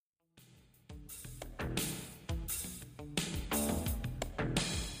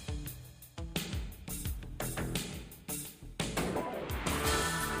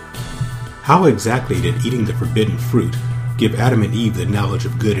How exactly did eating the forbidden fruit give Adam and Eve the knowledge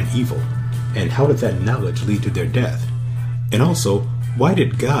of good and evil? And how did that knowledge lead to their death? And also, why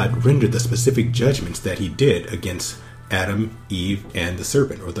did God render the specific judgments that he did against Adam, Eve, and the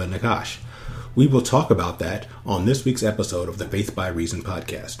serpent, or the Nagash? We will talk about that on this week's episode of the Faith by Reason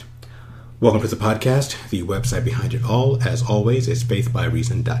podcast. Welcome to the podcast. The website behind it all, as always, is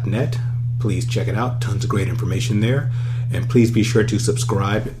faithbyreason.net. Please check it out. Tons of great information there. And please be sure to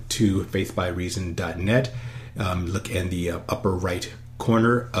subscribe to faithbyreason.net. Look in the upper right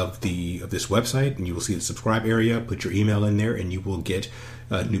corner of this website, and you will see the subscribe area. Put your email in there, and you will get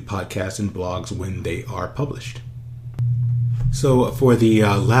new podcasts and blogs when they are published. So for the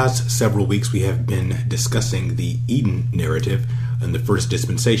last several weeks, we have been discussing the Eden narrative in the first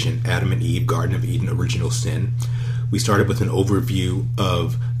dispensation, Adam and Eve, Garden of Eden, original sin. We started with an overview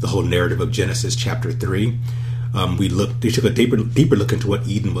of the whole narrative of Genesis chapter 3. We took a deeper look into what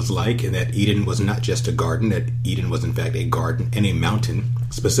Eden was like, and that Eden was not just a garden, that Eden was in fact a garden and a mountain,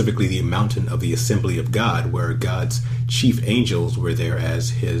 specifically the mountain of the assembly of God, where God's chief angels were there as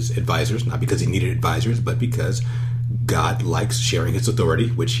his advisors, not because he needed advisors, but because God likes sharing his authority,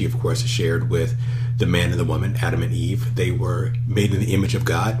 which he of course shared with the man and the woman, Adam and Eve. They were made in the image of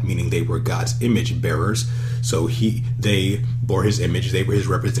God, meaning they were God's image bearers. So they bore his image. They were his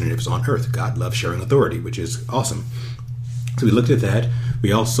representatives on earth. God loves sharing authority, which is awesome. So we looked at that.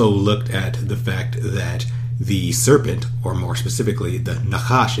 We also looked at the fact that the serpent, or more specifically, the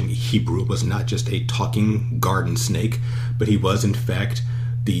Nachash in Hebrew, was not just a talking garden snake, but he was in fact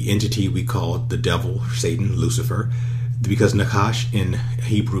the entity we call the devil, Satan, Lucifer, because Nachash in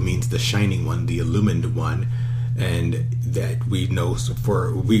Hebrew means the shining one, the illumined one, and that we know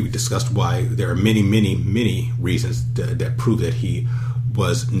we discussed why there are many, many, many reasons that prove that he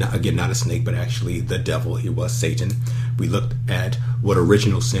was not a snake, but actually the devil. He was Satan. We looked at what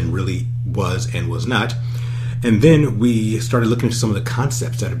original sin really was and was not. And then we started looking at some of the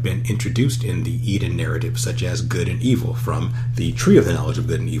concepts that have been introduced in the Eden narrative, such as good and evil from the tree of the knowledge of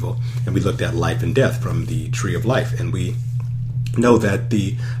good and evil. And we looked at life and death from the tree of life. And we know that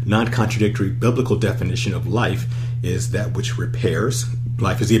the non-contradictory biblical definition of life is that which repairs.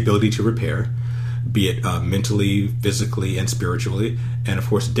 Life is the ability to repair, be it mentally, physically, and spiritually. And of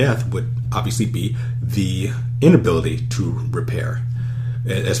course, death would obviously be the inability to repair.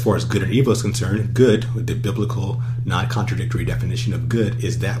 As far as good and evil is concerned, good, the biblical non-contradictory definition of good,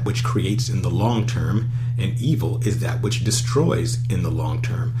 is that which creates in the long term, and evil is that which destroys in the long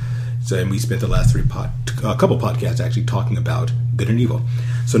term. So, and we spent the last couple podcasts actually talking about good and evil.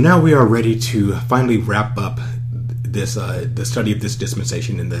 So now we are ready to finally wrap up this the study of this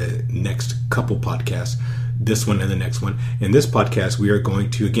dispensation in the next couple podcasts, this one and the next one. In this podcast, we are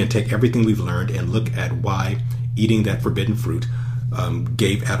going to again take everything we've learned and look at why eating that forbidden fruit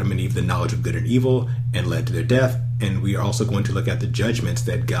gave Adam and Eve the knowledge of good and evil and led to their death. And we are also going to look at the judgments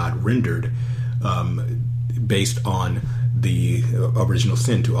that God rendered based on the original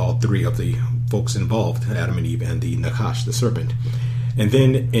sin to all three of the folks involved, Adam and Eve and the Nakash, the serpent. And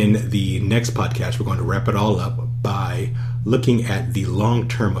then in the next podcast, we're going to wrap it all up by looking at the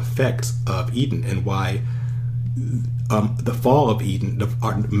long-term effects of Eden and why the fall of Eden,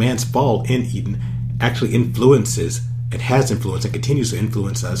 man's fall in Eden, actually influences and has influenced and continues to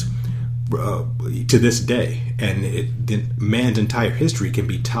influence us to this day. And man's entire history can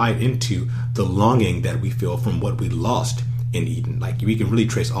be tied into the longing that we feel from what we lost in Eden. Like, we can really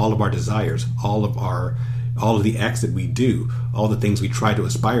trace all of our desires, all of the acts that we do, all the things we try to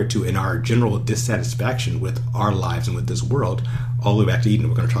aspire to, and our general dissatisfaction with our lives and with this world, all the way back to Eden.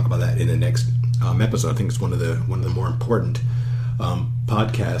 We're going to talk about that in the next episode. I think it's one of the more important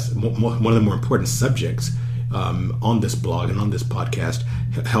podcasts, one of the more important subjects on this blog and on this podcast,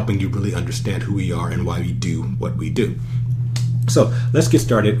 helping you really understand who we are and why we do what we do. So let's get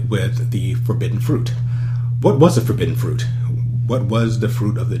started with the forbidden fruit. What was the forbidden fruit? What was the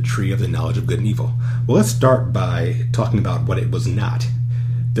fruit of the tree of the knowledge of good and evil? Well, let's start by talking about what it was not.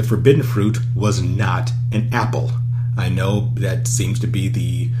 The forbidden fruit was not an apple. I know that seems to be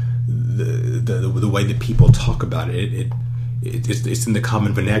the way that people talk about it. It's in the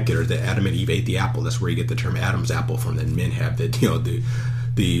common vernacular that Adam and Eve ate the apple. That's where you get the term Adam's apple from. That men have that.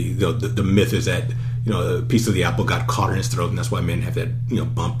 The myth is that a piece of the apple got caught in his throat, and that's why men have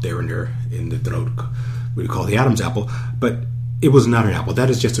that bump there in the throat. We call the Adam's apple, but it was not an apple. That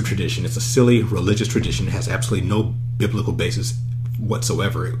is just a tradition. It's a silly religious tradition. It has absolutely no biblical basis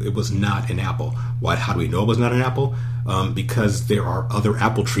whatsoever. It was not an apple. Why? How do we know it was not an apple? Because there are other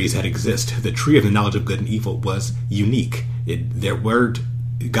apple trees that exist. The tree of the knowledge of good and evil was unique. There weren't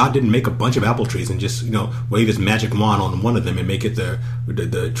God didn't make a bunch of apple trees and just, wave his magic wand on one of them and make it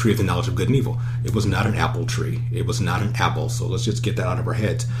the tree of the knowledge of good and evil. It was not an apple tree. It was not an apple. So let's just get that out of our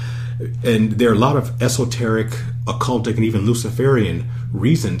heads. And there are a lot of esoteric, occultic, and even Luciferian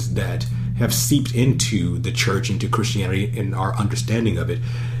reasons that have seeped into the church, into Christianity, and our understanding of it,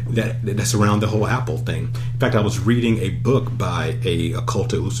 that's around the whole apple thing. In fact, I was reading a book by a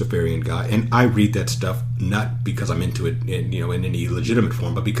occultic Luciferian guy, and I read that stuff not because I'm into it in any legitimate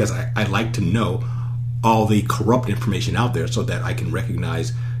form, but because I like to know all the corrupt information out there so that I can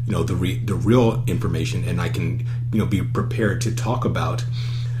recognize the real information, and I can be prepared to talk about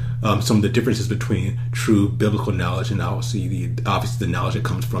some of the differences between true biblical knowledge and obviously the knowledge that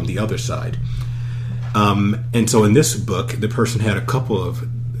comes from the other side. And so in this book, the person had a couple of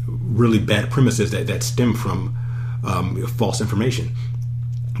really bad premises that stem from false information.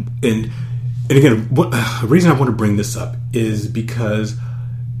 And again, the reason I want to bring this up is because,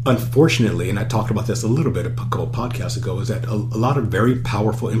 unfortunately, and I talked about this a little bit a couple of podcasts ago, is that a lot of very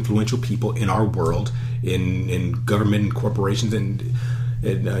powerful, influential people in our world, in government and corporations and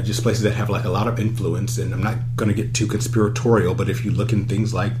just places that have like a lot of influence, and I'm not going to get too conspiratorial, but if you look at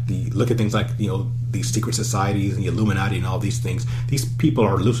things like these secret societies and the Illuminati and all these things, these people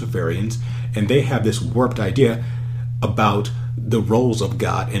are Luciferians, and they have this warped idea about the roles of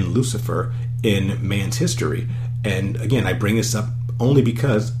God and Lucifer in man's history. And again, I bring this up only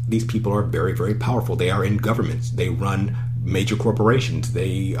because these people are very, very powerful. They are in governments. They run major corporations.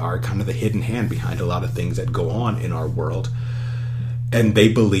 They are kind of the hidden hand behind a lot of things that go on in our world. And they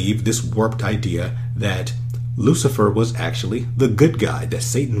believe this warped idea that Lucifer was actually the good guy, that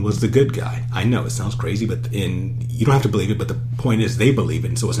Satan was the good guy. I know it sounds crazy, but you don't have to believe it, but the point is they believe it,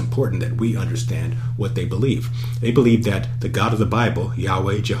 and so it's important that we understand what they believe. They believe that the God of the Bible,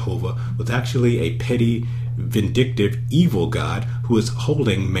 Yahweh, Jehovah, was actually a petty, vindictive, evil God who was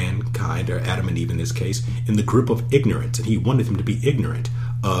holding mankind, or Adam and Eve in this case, in the grip of ignorance, and he wanted them to be ignorant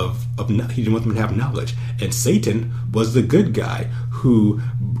he didn't want them to have knowledge. And Satan was the good guy who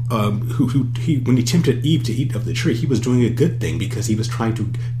when he tempted Eve to eat of the tree, he was doing a good thing because he was trying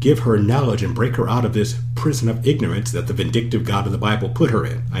to give her knowledge and break her out of this prison of ignorance that the vindictive God of the Bible put her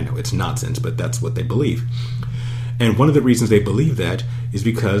in. I know it's nonsense, but that's what they believe. And one of the reasons they believe that is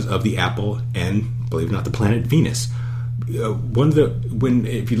because of the apple and, believe it or not, the planet Venus.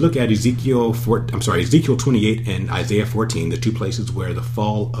 If you look at Ezekiel 28 and Isaiah 14, the two places where the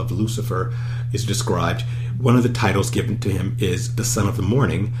fall of Lucifer is described, one of the titles given to him is the son of the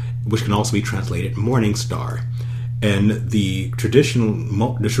morning, which can also be translated morning star. And the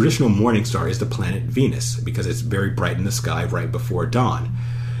traditional morning star is the planet Venus because it's very bright in the sky right before dawn.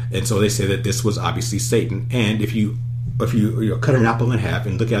 And so they say that this was obviously Satan. And if you cut an apple in half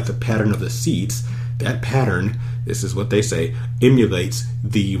and look at the pattern of the seeds, that pattern, this is what they say, emulates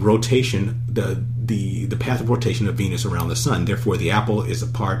the rotation, the path of rotation of Venus around the sun. Therefore, the apple is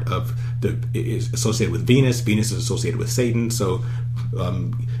is associated with Venus. Venus is associated with Satan. So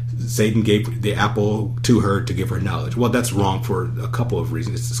Satan gave the apple to her to give her knowledge. Well, that's wrong for a couple of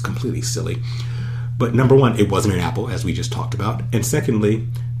reasons. It's just completely silly. But number one, it wasn't an apple, as we just talked about. And secondly,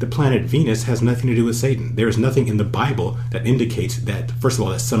 the planet Venus has nothing to do with Satan. There is nothing in the Bible that indicates that, first of all,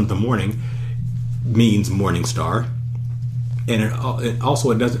 that son of the morning means morning star, and it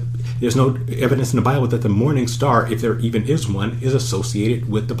doesn't. There's no evidence in the Bible that the morning star, if there even is one, is associated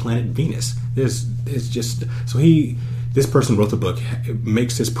with the planet Venus. This person wrote the book,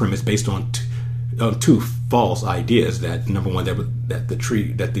 makes his premise based on two false ideas. That number one, that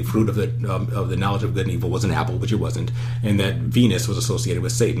the fruit of the knowledge of good and evil was an apple, which it wasn't, and that Venus was associated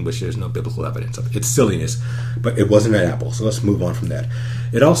with Satan, which there's no biblical evidence of. It's silliness, but it wasn't an apple. So let's move on from that.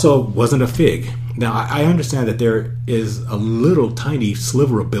 It also wasn't a fig. Now I understand that there is a little tiny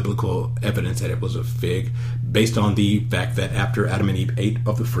sliver of biblical evidence that it was a fig, based on the fact that after Adam and Eve ate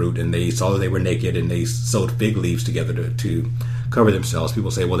of the fruit and they saw that they were naked and they sewed fig leaves together to cover themselves,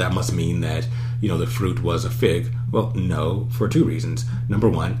 people say, well, that must mean that the fruit was a fig. Well, no, for two reasons. Number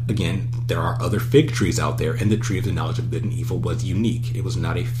one, again, there are other fig trees out there, and the tree of the knowledge of good and evil was unique. It was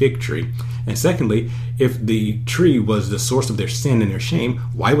not a fig tree. And secondly, if the tree was the source of their sin and their shame,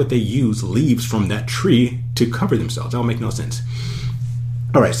 why would they use leaves from that tree to cover themselves? That would make no sense.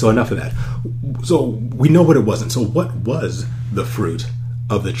 All right, so enough of that. So we know what it wasn't. So what was the fruit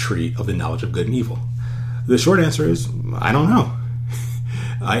of the tree of the knowledge of good and evil? The short answer is, I don't know.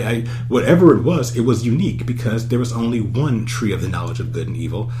 Whatever it was unique because there was only one tree of the knowledge of good and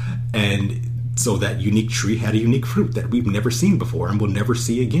evil, and So that unique tree had a unique fruit that we've never seen before and will never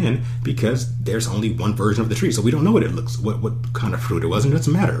see again, because there's only one version of the tree. So we don't know what kind of fruit it was. And it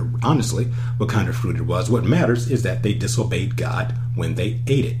doesn't matter, honestly, what kind of fruit it was. What matters is that they disobeyed God when they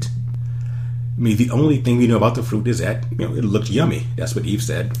ate it. I mean, the only thing we know about the fruit is that, it looked yummy. That's what Eve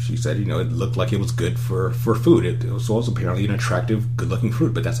said. She said, it looked like it was good for food. It was also apparently an attractive, good-looking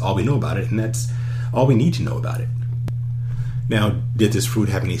fruit, but that's all we know about it, and that's all we need to know about it. Now, did this fruit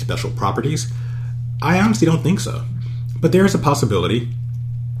have any special properties? I honestly don't think so. But there is a possibility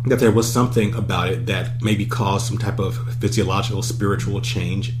that there was something about it that maybe caused some type of physiological, spiritual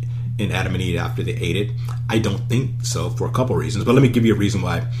change in Adam and Eve after they ate it. I don't think so, for a couple reasons. But let me give you a reason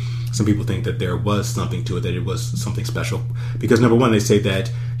why some people think that there was something to it, that it was something special. Because number one, they say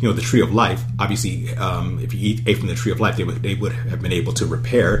that, the tree of life, obviously, if you ate from the tree of life, they would have been able to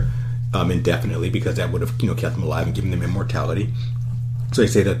repair indefinitely, because that would have kept them alive and given them immortality. So they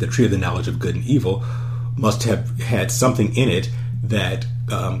say that the tree of the knowledge of good and evil must have had something in it that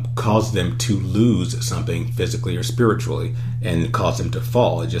caused them to lose something physically or spiritually, and caused them to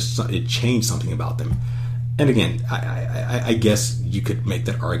fall. It changed something about them. And again, I guess you could make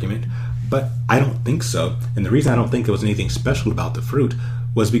that argument, but I don't think so. And the reason I don't think there was anything special about the fruit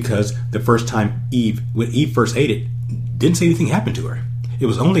was because the first time when Eve first ate it, didn't say anything happened to her. It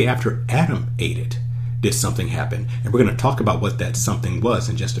was only after Adam ate it did something happen. And we're going to talk about what that something was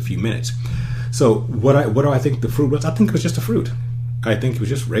in just a few minutes. So what do I think the fruit was? I think it was just a fruit. I think it was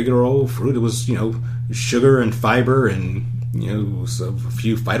just regular old fruit. It was, sugar and fiber and, a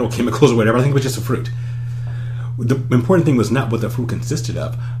few phytochemicals or whatever. I think it was just a fruit. The important thing was not what the fruit consisted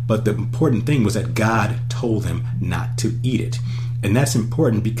of, but the important thing was that God told them not to eat it. And that's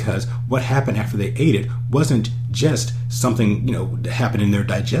important because what happened after they ate it wasn't just something, that happened in their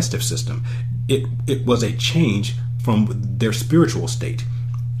digestive system. It was a change from their spiritual state.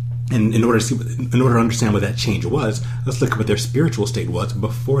 And in order to understand what that change was, let's look at what their spiritual state was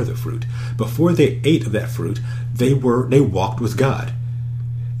before the fruit. Before they ate of that fruit, they walked with God.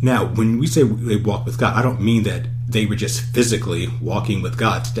 Now, when we say they walked with God, I don't mean that they were just physically walking with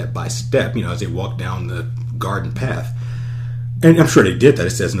God step by step, as they walked down the garden path. And I'm sure they did that.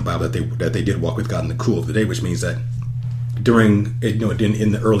 It says in the Bible that they did walk with God in the cool of the day, which means that during,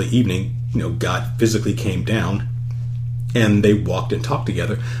 in the early evening, God physically came down and they walked and talked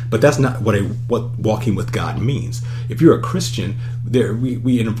together. But that's not what walking with God means. If you're a Christian,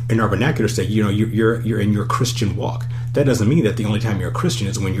 we in our vernacular say, you're in your Christian walk. That doesn't mean that the only time you're a Christian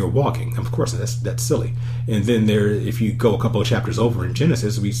is when you're walking. Of course, that's silly. And then if you go a couple of chapters over in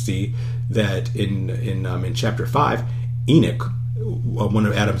Genesis, we see that in chapter 5, Enoch, one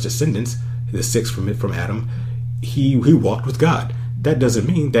of Adam's descendants, the sixth from Adam, he walked with God. That doesn't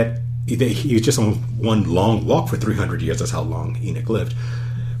mean that he was just on one long walk for 300 years. That's how long Enoch lived.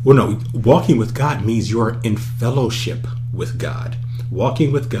 Well, no, walking with God means you're in fellowship with God.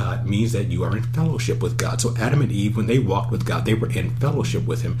 Walking with God means that you are in fellowship with God. So Adam and Eve, when they walked with God, they were in fellowship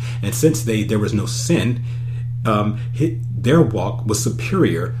with Him. And since there was no sin, their walk was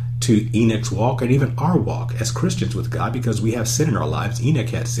superior to Enoch's walk and even our walk as Christians with God, because we have sin in our lives. Enoch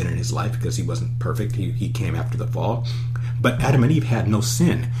had sin in his life because he wasn't perfect. He came after the fall. But Adam and Eve had no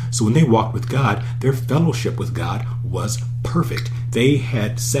sin. So when they walked with God, their fellowship with God was perfect. They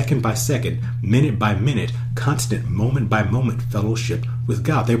had second by second, minute by minute, constant, moment by moment fellowship with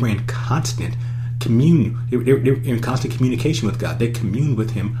God. They were in constant communion. They were in constant communication with God. They communed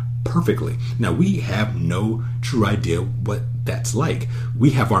with Him perfectly. Now, we have no true idea what that's like.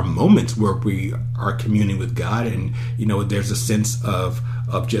 We have our moments where we are communing with God, and there's a sense of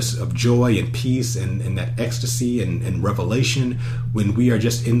joy and peace and that ecstasy and revelation when we are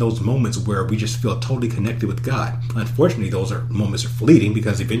just in those moments where we just feel totally connected with God. Unfortunately, those moments are fleeting,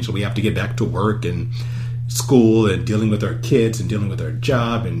 because eventually we have to get back to work and school and dealing with our kids and dealing with our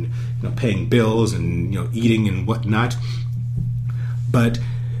job and paying bills and eating and whatnot. But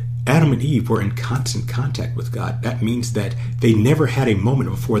Adam and Eve were in constant contact with God. That means that they never had a moment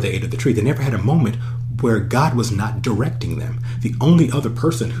before they ate of the tree. They never had a moment where God was not directing them. The only other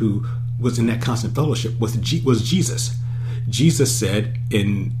person who was in that constant fellowship was Jesus. Jesus said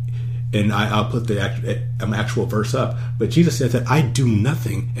I'll put the actual verse up, but Jesus said that I do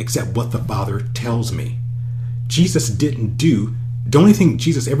nothing except what the Father tells me. Jesus didn't do. The only thing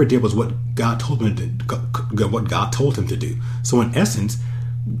Jesus ever did was what God told him to do. So in essence,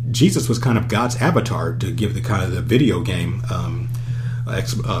 Jesus was kind of God's avatar, to give the kind of the video game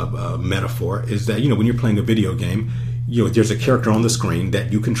metaphor, is that when you're playing a video game, there's a character on the screen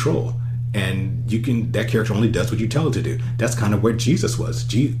that you control, and that character only does what you tell it to do. That's kind of where Jesus was.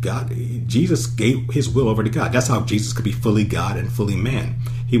 Jesus gave His will over to God. That's how Jesus could be fully God and fully man.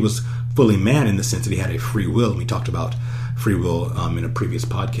 He was fully man in the sense that he had a free will. And we talked about free will in a previous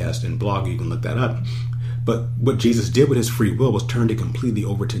podcast and blog. You can look that up. But what Jesus did with his free will was turned it completely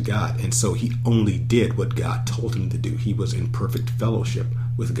over to God. And so he only did what God told him to do. He was in perfect fellowship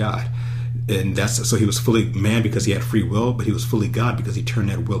with God. And so he was fully man because he had free will, but he was fully God because he turned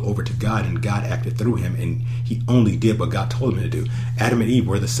that will over to God, and God acted through him, and he only did what God told him to do. Adam and Eve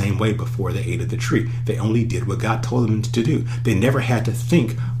were the same way before they ate of the tree. They only did what God told them to do. They never had to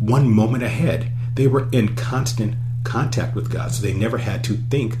think one moment ahead. They were in constant contact with God, so they never had to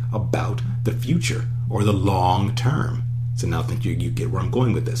think about the future or the long term. So now I think you get where I'm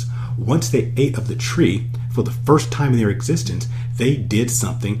going with this. Once they ate of the tree, for the first time in their existence, they did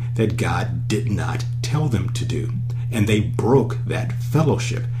something that God did not tell them to do. And they broke that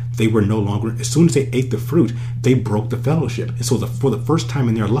fellowship. They were no longer, as soon as they ate the fruit, they broke the fellowship. And so for the first time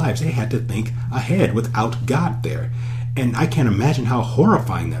in their lives, they had to think ahead without God there. And I can't imagine how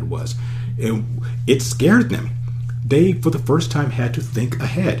horrifying that was. It scared them. They, for the first time, had to think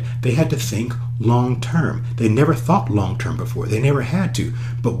ahead. They had to think long term. They never thought long term before. They never had to.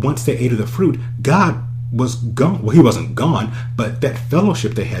 But once they ate of the fruit, God was gone. Well, he wasn't gone, but that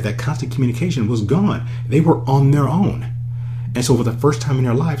fellowship they had, that constant communication was gone. They were on their own. And so for the first time in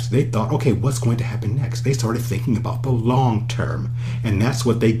their lives, they thought, okay, what's going to happen next? They started thinking about the long term. And that's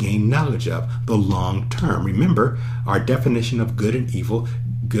what they gained knowledge of, the long term. Remember, our definition of good and evil: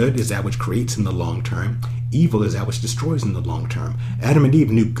 good is that which creates in the long term. Evil is that which destroys in the long term. Adam and Eve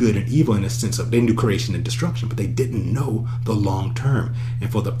knew good and evil in a sense of, they knew creation and destruction, but they didn't know the long term.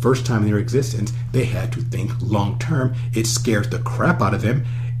 And for the first time in their existence, they had to think long term. It scared the crap out of them.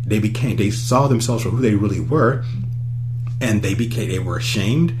 They saw themselves for who they really were, and they were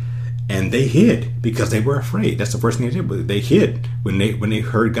ashamed, and they hid because they were afraid. That's the first thing they did. They hid when they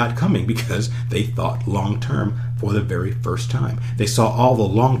heard God coming because they thought long term for the very first time. They saw all the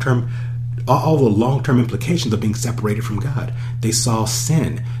long term implications of being separated from God. They saw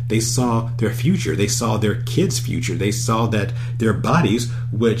sin. They saw their future. They saw their kids' future. They saw that their bodies,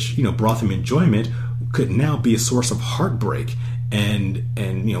 which brought them enjoyment, could now be a source of heartbreak and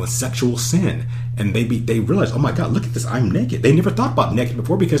sexual sin. And they realized, oh my God, look at this, I'm naked. They never thought about naked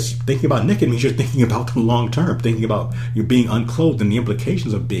before, because thinking about naked means you're thinking about the long term, thinking about you being unclothed and the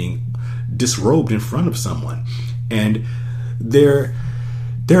implications of being disrobed in front of someone. And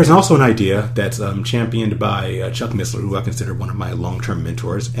there's also an idea that's championed by Chuck Missler, who I consider one of my long-term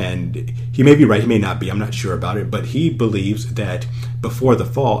mentors. And he may be right, he may not be, I'm not sure about it. But he believes that before the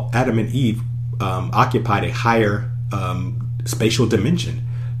fall, Adam and Eve occupied a higher spatial dimension,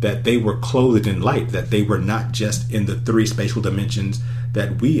 that they were clothed in light, that they were not just in the three spatial dimensions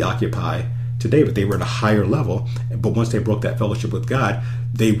that we occupy today, but they were at a higher level. But once they broke that fellowship with God,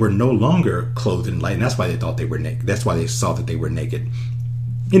 they were no longer clothed in light. And that's why they thought they were naked. That's why they saw that they were naked.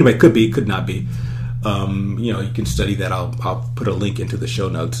 Anyway, could be, could not be. You can study that. I'll put a link into the show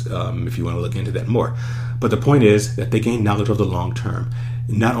notes if you want to look into that more. But the point is that they gained knowledge of the long term.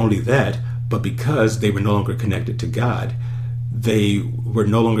 Not only that, but because they were no longer connected to God, they were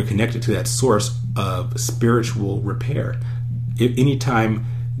no longer connected to that source of spiritual repair. Anytime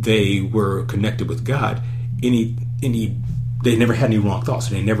they were connected with God, they never had any wrong thoughts.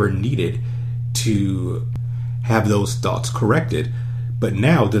 They never needed to have those thoughts corrected. But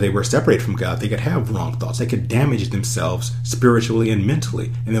now that they were separated from God, they could have wrong thoughts. They could damage themselves spiritually and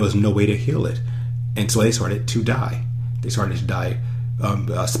mentally, and there was no way to heal it. And so they started to die. They started to die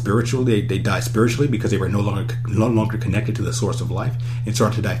spiritually. They died spiritually because they were no longer connected to the source of life, and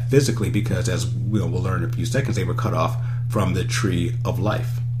started to die physically because, as we'll learn in a few seconds, they were cut off from the tree of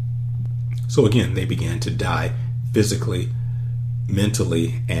life. So again, they began to die physically,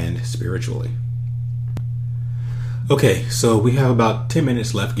 mentally, and spiritually. Okay, so we have about 10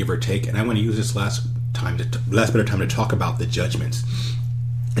 minutes left, give or take, and I want to use this last bit of time to talk about the judgments.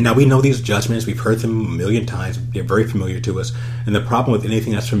 And now we know these judgments, we've heard them a million times, they're very familiar to us, and the problem with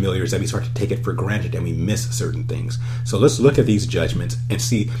anything that's familiar is that we start to take it for granted and we miss certain things. So let's look at these judgments and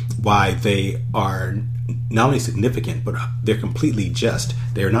see why they are not only significant, but they're completely just.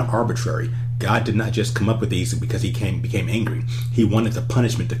 They are not arbitrary. God did not just come up with these because he became angry. He wanted the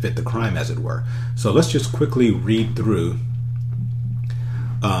punishment to fit the crime, as it were. So let's just quickly read through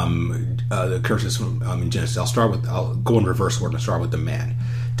the curses from in Genesis. I'll go in reverse order and start with the man.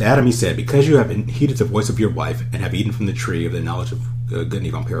 To Adam he said, because you have heeded the voice of your wife and have eaten from the tree of the knowledge of good and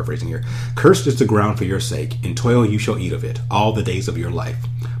evil, I'm paraphrasing here, cursed is the ground for your sake. In toil you shall eat of it all the days of your life.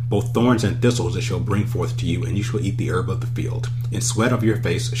 Both thorns and thistles it shall bring forth to you, and you shall eat the herb of the field. In sweat of your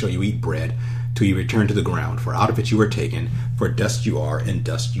face shall you eat bread, till you return to the ground. For out of it you were taken, for dust you are, and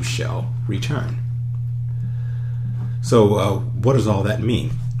dust you shall return. So what does all that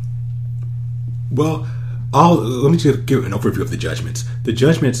mean? Well, let me just give an overview of the judgments. The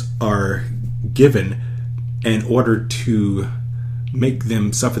judgments are given in order to make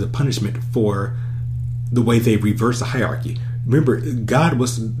them suffer the punishment for the way they reverse the hierarchy. Remember,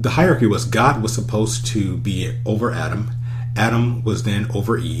 the hierarchy was God was supposed to be over Adam. Adam was then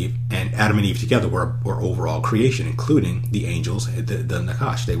over Eve, and Adam and Eve together were overall creation, including the angels, the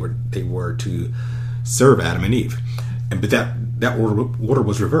Nakash. They were to serve Adam and Eve, but that order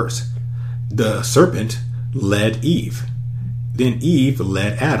was reversed. The serpent led Eve, then Eve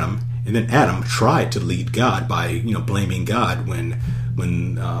led Adam, and then Adam tried to lead God by blaming God when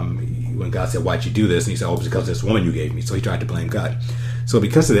God said, "Why'd you do this?" And he said, "Oh, because of this woman you gave me." So he tried to blame God. So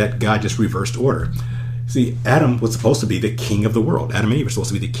because of that, God just reversed order. See, Adam was supposed to be the king of the world. Adam and Eve were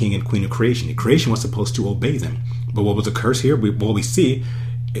supposed to be the king and queen of creation. The creation was supposed to obey them. But what was the curse here? What we see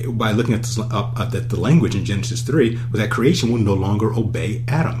by looking at the language in Genesis 3 was that creation would no longer obey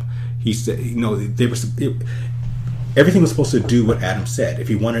Adam. He said, everything was supposed to do what Adam said. If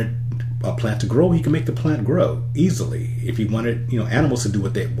he wanted a plant to grow, he could make the plant grow easily. If he wanted, animals to do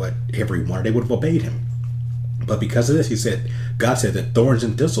whatever he wanted, they would have obeyed him. But because of this, God said that thorns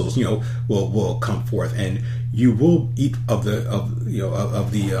and thistles, will come forth, and you will eat of the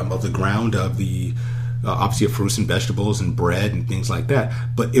ground, of the obviously of fruits and vegetables and bread and things like that.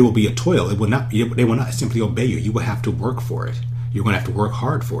 But it will be a toil. They will not simply obey you. You will have to work for it. You're going to have to work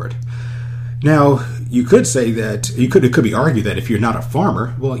hard for it. Now, you could say that it could be argued that if you're not a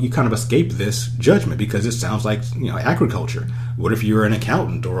farmer, well, you kind of escape this judgment because it sounds like agriculture. What if you're an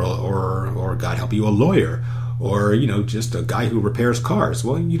accountant or God help you, a lawyer? Or, just a guy who repairs cars.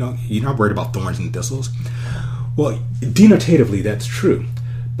 Well, you're not worried about thorns and thistles. Well, denotatively, that's true.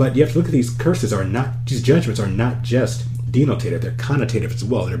 But you have to look at these these judgments are not just denotative, they're connotative as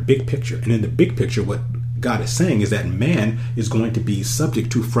well. They're big picture. And in the big picture, what God is saying is that man is going to be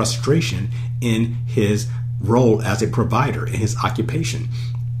subject to frustration in his role as a provider, in his occupation.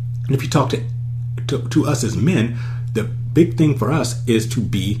 And if you talk to us as men, the big thing for us is to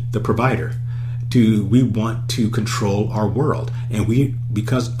be the provider. We want to control our world, and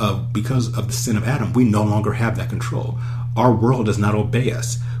because of the sin of Adam, we no longer have that control. Our world does not obey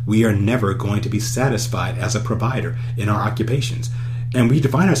us. We are never going to be satisfied as a provider in our occupations, and we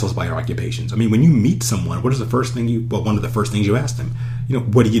define ourselves by our occupations. I mean, when you meet someone, one of the first things you ask them,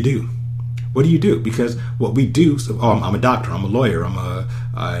 what do you do? What do you do? Because what we do, I'm a doctor, I'm a lawyer,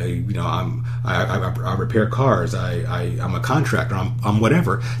 I repair cars, I'm a contractor, I'm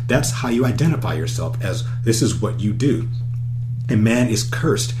whatever. That's how you identify yourself, as this is what you do. And man is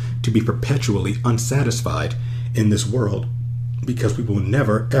cursed to be perpetually unsatisfied in this world because we will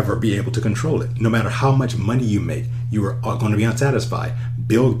never, ever be able to control it. No matter how much money you make, you are going to be unsatisfied.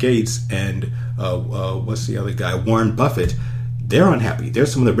 Bill Gates and what's the other guy, Warren Buffett, they're unhappy. They're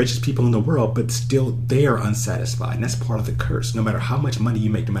some of the richest people in the world, but still they are unsatisfied. And that's part of the curse. No matter how much money you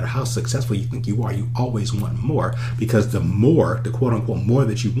make, no matter how successful you think you are, you always want more, because the quote unquote more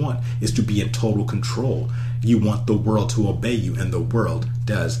that you want is to be in total control. You want the world to obey you, and the world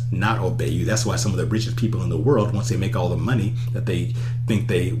does not obey you. That's why some of the richest people in the world, once they make all the money that they think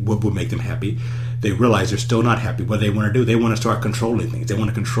they would make them happy, they realize they're still not happy. What do they want to do? They want to start controlling things. They want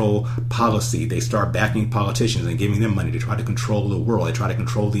to control policy. They start backing politicians and giving them money to try to control the world. They try to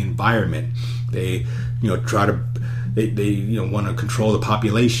control the environment. They want to control the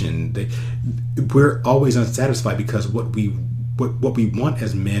population. We're always unsatisfied because what we want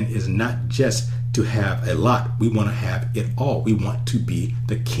as men is not just to have a lot. We want to have it all. We want to be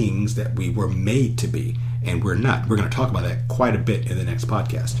the kings that we were made to be, and we're not. We're going to talk about that quite a bit in the next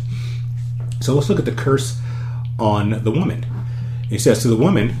podcast. So let's look at the curse on the woman. He says, to the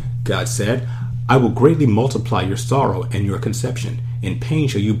woman, God said, I will greatly multiply your sorrow and your conception. In pain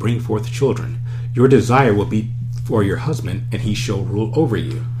shall you bring forth children. Your desire will be for your husband, and he shall rule over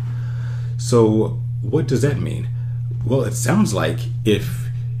you. So what does that mean? Well, it sounds like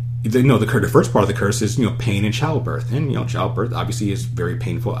the first part of the curse is pain and childbirth, and childbirth obviously is very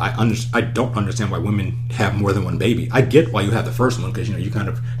painful. I don't understand why women have more than one baby. I get why you have the first one, because you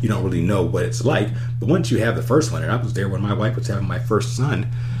don't really know what it's like. But once you have the first one, and I was there when my wife was having my first son,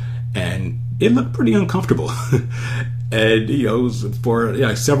 and it looked pretty uncomfortable, and it was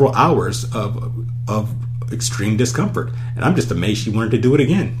for several hours of extreme discomfort, and I'm just amazed she wanted to do it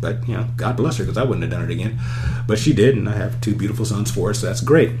again. But God bless her, because I wouldn't have done it again, but she did, and I have two beautiful sons for her, so that's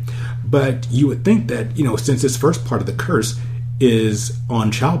great. But you would think that since this first part of the curse is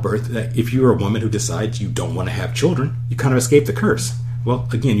on childbirth, that if you're a woman who decides you don't want to have children, you kind of escape the curse. Well,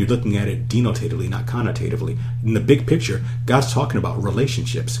 again, you're looking at it denotatively, not connotatively. In the big picture, God's talking about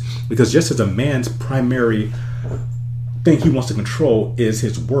relationships, because just as a man's primary thing he wants to control is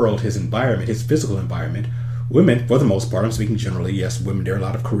his world, his environment, his physical environment. Women, for the most part, I'm speaking generally, yes, women, there are a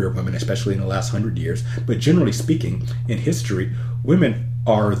lot of career women, especially in the last 100 years, but generally speaking, in history, women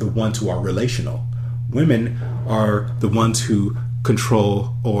are the ones who are relational. Women are the ones who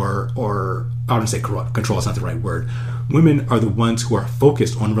control, or I wouldn't say control is not the right word. Women are the ones who are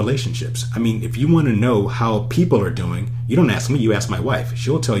focused on relationships. I mean, if you want to know how people are doing, you don't ask me, you ask my wife.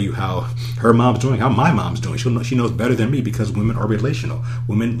 She'll tell you how her mom's doing, how my mom's doing. She knows better than me because women are relational.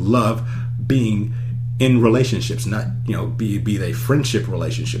 Women love being in relationships, not, be they friendship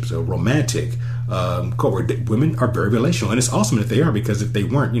relationships or romantic. Women are very relational, and it's awesome that they are, because if they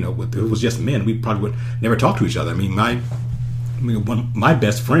weren't, if it was just men, we probably would never talk to each other. I mean, one of my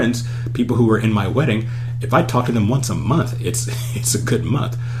best friends, people who were in my wedding, if I talk to them once a month, it's a good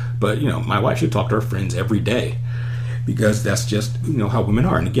month. But my wife should talk to her friends every day, because that's just how women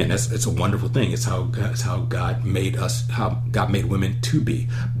are. And again, it's a wonderful thing. It's how God made us, how God made women to be.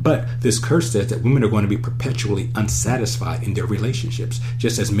 But this curse says that women are going to be perpetually unsatisfied in their relationships,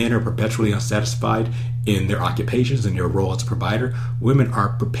 just as men are perpetually unsatisfied in their occupations and their role as a provider. Women are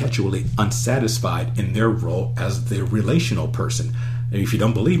perpetually unsatisfied in their role as the relational person. And if you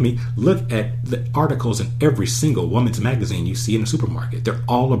don't believe me, look at the articles in every single woman's magazine you see in the supermarket. They're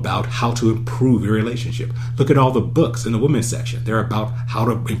all about how to improve your relationship. Look at all the books in the women's section. They're about how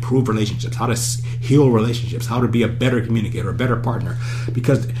to improve relationships, how to heal relationships, how to be a better communicator, a better partner.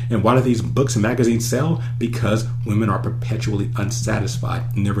 And why do these books and magazines sell? Because women are perpetually unsatisfied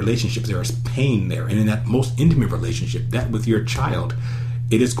in their relationships. There is pain there. And in that most intimate relationship, that with your child,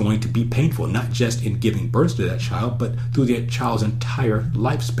 it is going to be painful, not just in giving birth to that child, but through that child's entire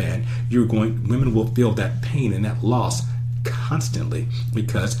lifespan. Women will feel that pain and that loss constantly,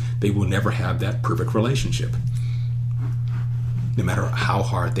 because they will never have that perfect relationship, no matter how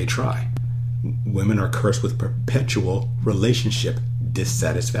hard they try. Women are cursed with perpetual relationship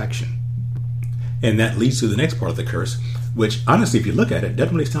dissatisfaction. And that leads to the next part of the curse, which honestly, if you look at it,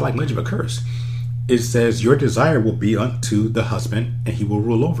 doesn't really sound like much of a curse. It says, your desire will be unto the husband, and he will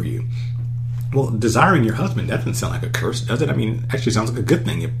rule over you. Well, desiring your husband, that doesn't sound like a curse, does it? I mean, actually sounds like a good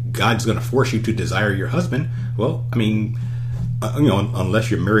thing. If God's going to force you to desire your husband, well, I mean,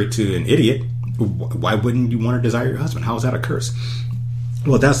 unless you're married to an idiot, why wouldn't you want to desire your husband? How is that a curse?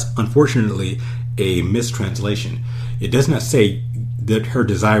 Well, that's unfortunately a mistranslation. It does not say that her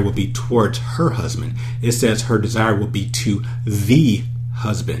desire will be towards her husband. It says her desire will be to the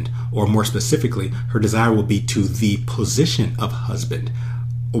husband, or more specifically, her desire will be to the position of husband.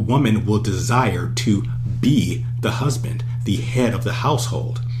 A woman will desire to be the husband, the head of the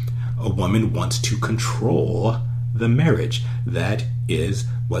household. A woman wants to control the marriage. That is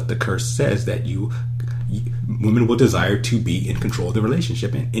what the curse says, that women will desire to be in control of the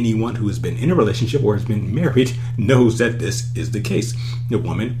relationship. And anyone who has been in a relationship or has been married knows that this is the case. The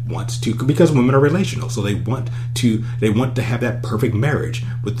woman wants to, because women are relational, so they want to have that perfect marriage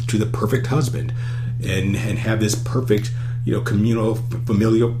to the perfect husband, and have this perfect communal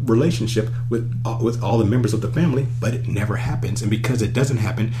familial relationship with all the members of the family. But it never happens. And because it doesn't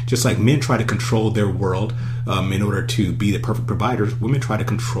happen, just like men try to control their world in order to be the perfect providers, women try to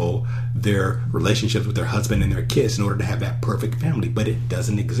control their relationships with their husband and their kids in order to have that perfect family. But it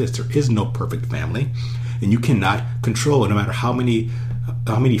doesn't exist. There is no perfect family, and you cannot control it. No matter how many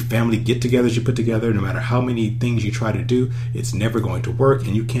family get-togethers you put together, no matter how many things you try to do, it's never going to work.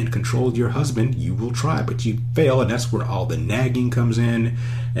 And you can't control your husband. You will try, but you fail, and that's where all the nagging comes in,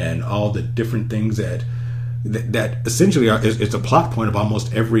 and all the different things that essentially is a plot point of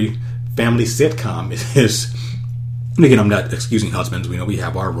almost every family sitcom. Is again, I'm not excusing husbands. We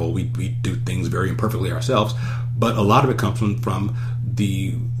have our role. We do things very imperfectly ourselves, but a lot of it comes from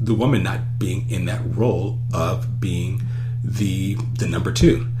the woman not being in that role of being the number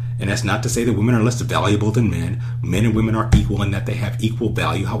two. And that's not to say that women are less valuable than men. Men and women are equal in that they have equal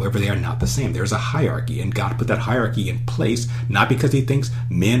value. However, they are not the same. There's a hierarchy, and God put that hierarchy in place, not because he thinks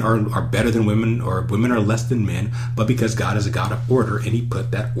men are better than women or women are less than men, but because God is a God of order, and he put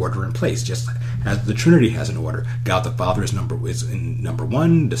that order in place. Just as the Trinity has an order. God the Father is number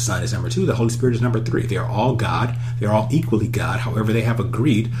one, the Son is number two, the Holy Spirit is number three. They are all God. They are all equally God. However, they have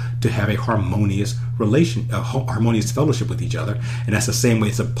agreed to have a harmonious harmonious fellowship with each other. And that's the same way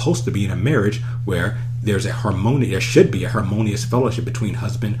it's supposed to be in a marriage, where there should be a harmonious fellowship between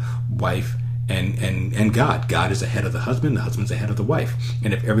husband, wife, and God. God is the head of the husband is the head of the wife.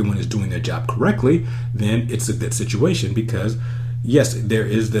 And if everyone is doing their job correctly, then it's a good situation, because yes, there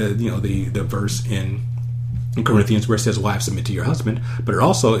is the verse in in Corinthians where it says, wives, submit to your husband. But it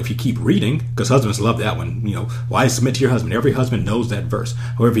also, if you keep reading, because husbands love that one, wives, submit to your husband. Every husband knows that verse.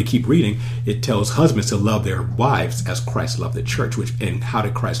 However, you keep reading, it tells husbands to love their wives as Christ loved the church. And how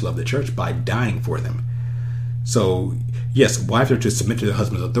did Christ love the church? By dying for them. So, yes, wives are to submit to their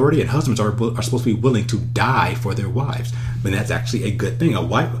husband's authority, and husbands are supposed to be willing to die for their wives. But that's actually a good thing. A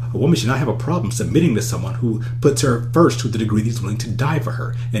woman should not have a problem submitting to someone who puts her first to the degree that he's willing to die for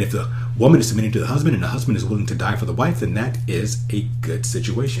her. And if the woman is submitting to the husband and the husband is willing to die for the wife, then that is a good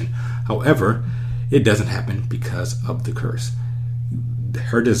situation. However, it doesn't happen because of the curse.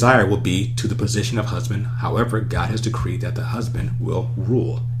 Her desire will be to the position of husband. However, God has decreed that the husband will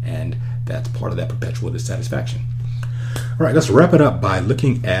rule, and that's part of that perpetual dissatisfaction. All right, let's wrap it up by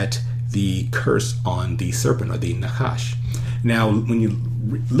looking at the curse on the serpent, or the Nachash. Now, when you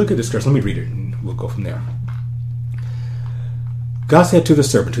look at this curse, let me read it, and we'll go from there. God said to the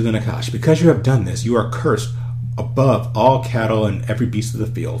serpent, to the Nachash, because you have done this, you are cursed above all cattle and every beast of the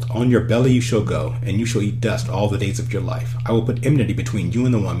field. On your belly you shall go, and you shall eat dust all the days of your life. I will put enmity between you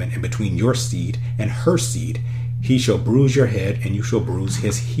and the woman, and between your seed and her seed. He shall bruise your head, and you shall bruise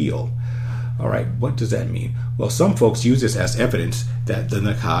his heel. All right, what does that mean? Well, some folks use this as evidence that the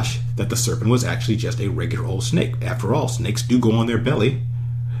Nachash, that the serpent was actually just a regular old snake. After all, snakes do go on their belly,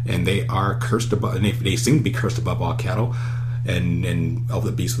 and they are cursed above, and they seem to be cursed above all cattle and of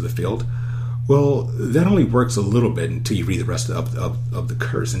the beasts of the field. Well, that only works a little bit until you read the rest of the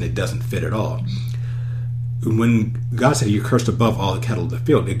curse, and it doesn't fit at all. When God said you're cursed above all the cattle of the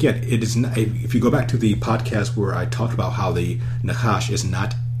field, again, it is not. If you go back to the podcast where I talked about how the Nachash is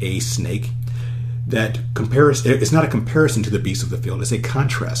not a snake, that comparison, it's not a comparison to the beasts of the field. It's a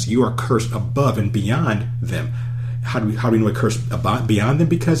contrast. You are cursed above and beyond them. How do we know we're cursed beyond them?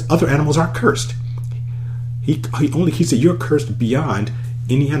 Because other animals are cursed. He said you're cursed beyond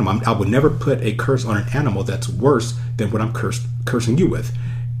any animal. I would never put a curse on an animal that's worse than what I'm cursing you with.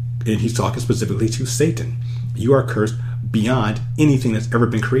 And he's talking specifically to Satan. You are cursed beyond anything that's ever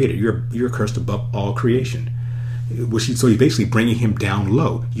been created. You're cursed above all creation. So he's basically bringing him down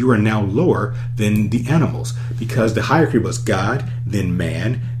low. You are now lower than the animals, because the hierarchy was God, then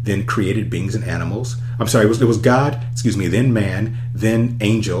man, then created beings and animals. I'm sorry, it was God, then man, then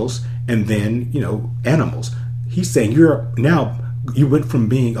angels, and then animals. He's saying you went from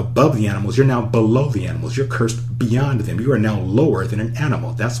being above the animals, you're now below the animals. You're cursed beyond them. You are now lower than an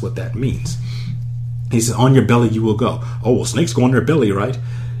animal. That's what that means. He says, on your belly you will go. Oh, well, snakes go on their belly, right?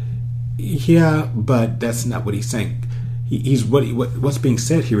 Yeah, but that's not what he's saying. What's being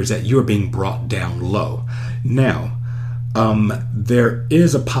said here is that you're being brought down low. Now, there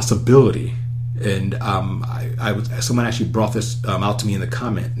is a possibility, and someone actually brought this out to me in the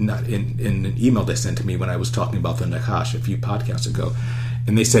comment, not in an email they sent to me when I was talking about the Nachash a few podcasts ago,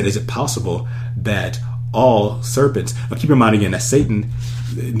 and they said, is it possible that all serpents? Now, keep in mind again that Satan.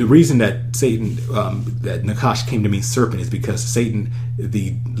 The reason that that Nachash came to mean serpent is because Satan,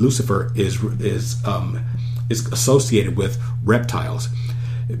 the Lucifer, is associated with reptiles,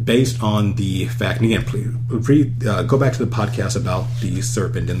 based on the fact. And again, please go back to the podcast about the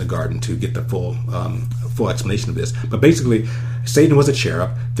serpent in the garden to get the full explanation of this. But basically, Satan was a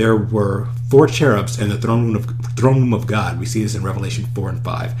cherub. There were 4 cherubs in the throne room of God. We see this in Revelation 4 and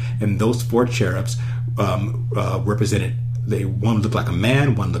 5, and those 4 cherubs represented. One looked like a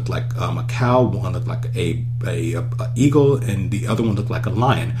man, one looked like a cow, one looked like a eagle, and the other one looked like a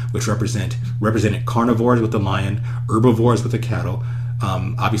lion, which represented carnivores with the lion, herbivores with the cattle,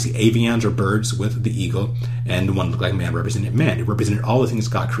 obviously avians or birds with the eagle, and the one looked like man represented man. It represented all the things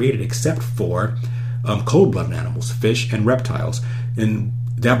God created except for cold-blooded animals, fish and reptiles, and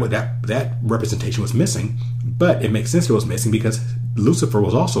that representation was missing. But it makes sense it was missing because Lucifer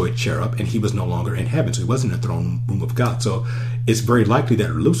was also a cherub, and he was no longer in heaven, so he wasn't in the throne room of God. So it's very likely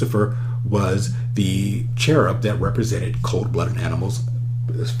that Lucifer was the cherub that represented cold-blooded animals,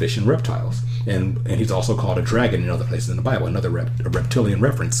 fish and reptiles. And he's also called a dragon in other places in the Bible, another reptilian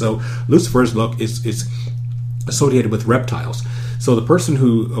reference. So Lucifer's look is associated with reptiles. So the person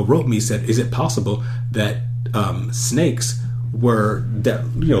who wrote me said, is it possible that snakes were, that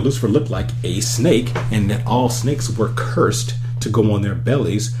Lucifer looked like a snake, and that all snakes were cursed to go on their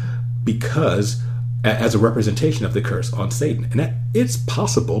bellies because as a representation of the curse on Satan? And that it's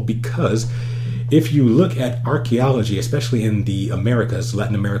possible, because if you look at archaeology, especially in the Americas,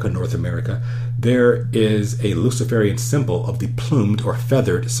 Latin America, North America, there is a Luciferian symbol of the plumed or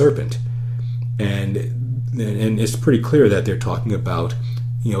feathered serpent, and it's pretty clear that they're talking about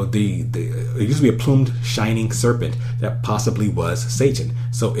it used to be a plumed shining serpent that possibly was Satan.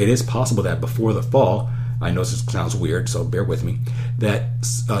 So it is possible that before the fall, I know this sounds weird, so bear with me, that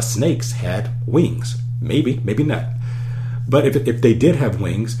snakes had wings. Maybe, maybe not. But if they did have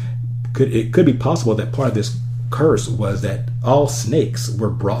wings, it could be possible that part of this curse was that all snakes were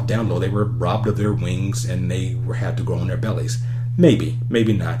brought down low. They were robbed of their wings and they had to grow on their bellies. Maybe,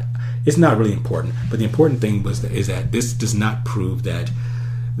 maybe not. It's not really important. But the important thing is that this does not prove that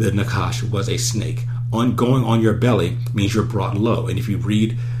the Nakash was a snake. Going on your belly means you're brought low. And if you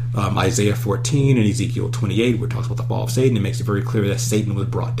read Isaiah 14 and Ezekiel 28, where it talks about the fall of Satan, it makes it very clear that Satan was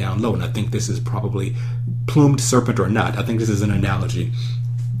brought down low. And I think this is probably plumed serpent or not. I think this is an analogy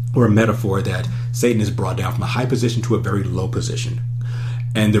or a metaphor that Satan is brought down from a high position to a very low position.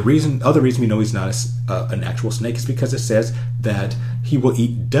 And the other reason we know he's not an actual snake is because it says that he will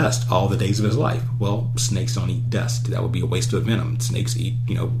eat dust all the days of his life. Well, snakes don't eat dust. That would be a waste of venom. Snakes eat,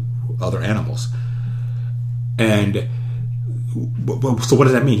 other animals. And so what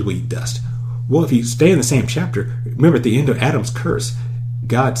does that mean, he will eat dust? Well, if you stay in the same chapter, remember at the end of Adam's curse,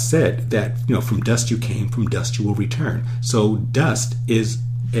 God said that, from dust you came, from dust you will return. So dust is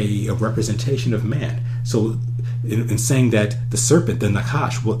a representation of man. So in saying that the serpent, the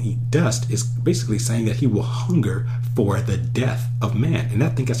Nakash, will eat dust is basically saying that he will hunger for the death of man. And I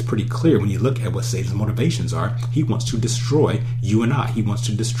think that's pretty clear when you look at what Satan's motivations are. He wants to destroy you and I. He wants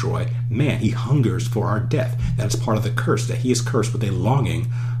to destroy man. He hungers for our death. That is part of the curse, that he is cursed with a longing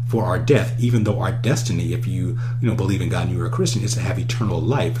for our death, even though our destiny, if you believe in God and you're a Christian, is to have eternal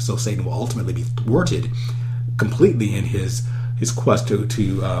life. So Satan will ultimately be thwarted completely in his quest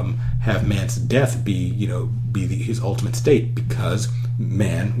to have man's death be his ultimate state, because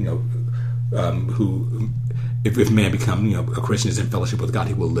man, if man become a Christian, is in fellowship with God,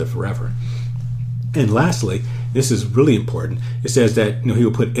 he will live forever. And lastly, this is really important. It says that he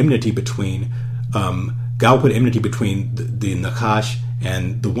will put enmity between God will put enmity between the Nakash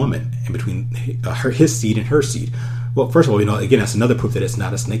and the woman, and between his seed and her seed. Well, first of all, again, that's another proof that it's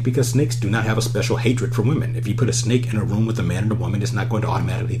not a snake, because snakes do not have a special hatred for women. If you put a snake in a room with a man and a woman, it's not going to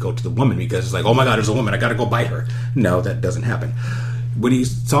automatically go to the woman because it's like, oh my God, there's a woman, I got to go bite her. No, that doesn't happen. When he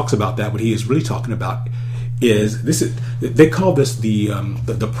talks about that, what he is really talking about is they call this the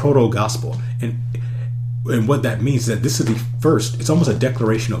proto-gospel. And what that means is that this is the first, it's almost a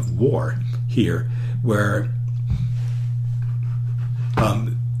declaration of war here, where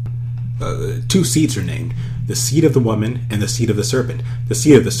two seeds are named. The seed of the woman and the seed of the serpent. The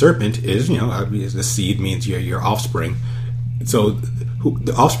seed of the serpent is, the seed means your offspring. So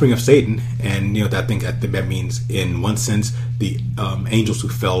the offspring of Satan, and that means in one sense the angels who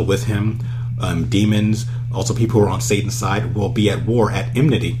fell with him, demons, also people who are on Satan's side, will be at war, at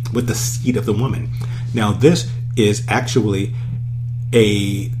enmity with the seed of the woman. Now this is actually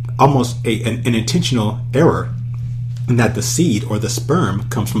an intentional error, in that the seed or the sperm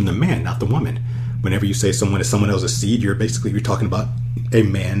comes from the man, not the woman. Whenever you say someone is someone else's seed, you're talking about a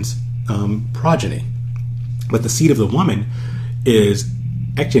man's progeny. But the seed of the woman is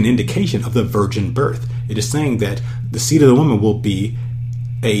actually an indication of the virgin birth. It is saying that the seed of the woman will be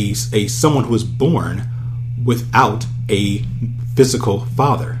a someone who is born without a physical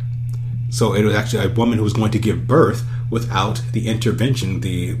father. So it was actually a woman who was going to give birth without the intervention,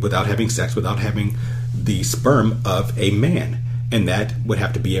 without having sex, without having the sperm of a man. And that would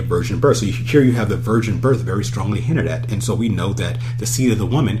have to be a virgin birth. So here you have the virgin birth very strongly hinted at. And so we know that the seed of the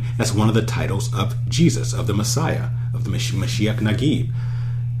woman, that's one of the titles of Jesus, of the Messiah, of the Mashiach Nagib.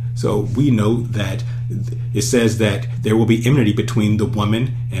 So we know that it says that there will be enmity between the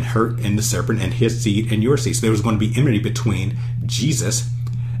woman and her, and the serpent, and his seed and your seed. So there was going to be enmity between Jesus,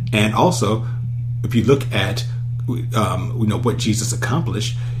 and also, if you look at what Jesus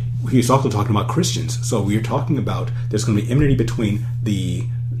accomplished, he's also talking about Christians. So we are talking about there's going to be enmity between the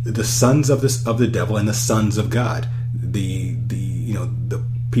sons of the devil and the sons of God, the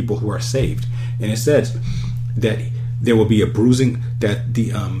people who are saved. And it says that there will be a bruising, that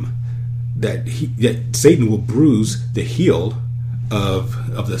Satan will bruise the heel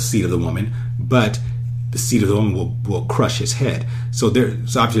of the seed of the woman, but the seed of the woman will crush his head. So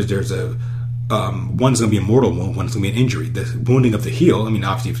obviously there's one's going to be a mortal wound, one's going to be an injury. The wounding of the heel,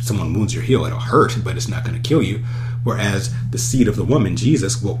 obviously if someone wounds your heel, it'll hurt, but it's not going to kill you. Whereas the seed of the woman,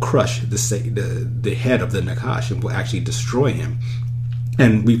 Jesus, will crush the head of the Nakash and will actually destroy him.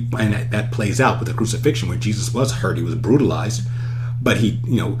 And that plays out with the crucifixion, where Jesus was hurt, he was brutalized, but he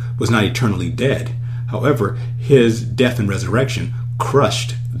was not eternally dead. However, his death and resurrection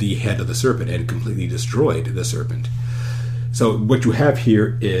crushed the head of the serpent and completely destroyed the serpent. So what you have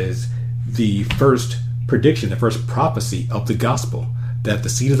here is the first prediction, the first prophecy of the gospel, that the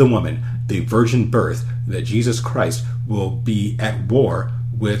seed of the woman, the virgin birth, that Jesus Christ will be at war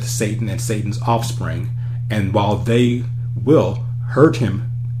with Satan and Satan's offspring, and while they will hurt him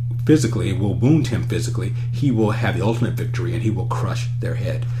physically, will wound him physically, he will have the ultimate victory and he will crush their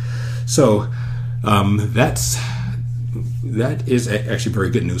head. So that is actually very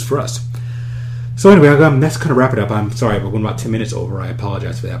good news for us. So anyway, that's kind of wrap it up. I'm sorry, but we're about 10 minutes over. I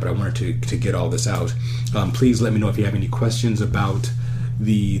apologize for that, but I wanted to get all this out. Please let me know if you have any questions about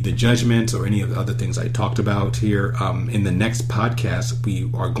the judgment or any of the other things I talked about here. In the next podcast, we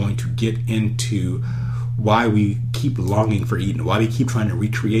are going to get into why we keep longing for Eden, why we keep trying to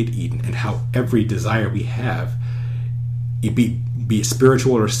recreate Eden, and how every desire we have, be it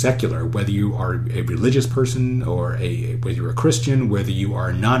spiritual or secular, whether you are a religious person or whether you're a Christian, whether you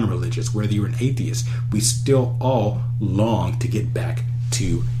are non-religious, whether you're an atheist, we still all long to get back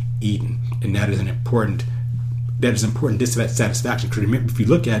to Eden, and that is important dissatisfaction. Because remember, if you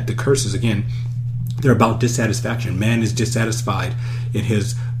look at the curses again, they're about dissatisfaction. Man is dissatisfied in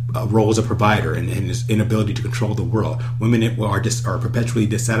his role as a provider and his inability to control the world. Women are perpetually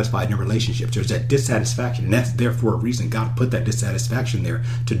dissatisfied in their relationships. There's that dissatisfaction, and that's there for a reason. God put that dissatisfaction there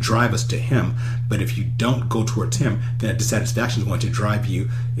to drive us to Him. But if you don't go towards Him, then that dissatisfaction is going to drive you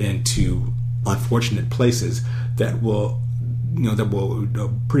into unfortunate places that will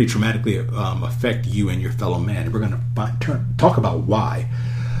pretty traumatically affect you and your fellow man. And we're going to talk about why,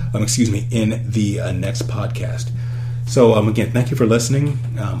 in the next podcast. So again, thank you for listening.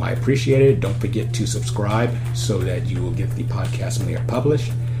 I appreciate it. Don't forget to subscribe so that you will get the podcast when they are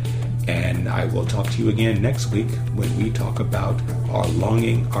published. And I will talk to you again next week when we talk about our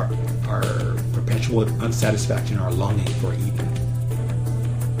longing, our perpetual unsatisfaction, our longing for Eden.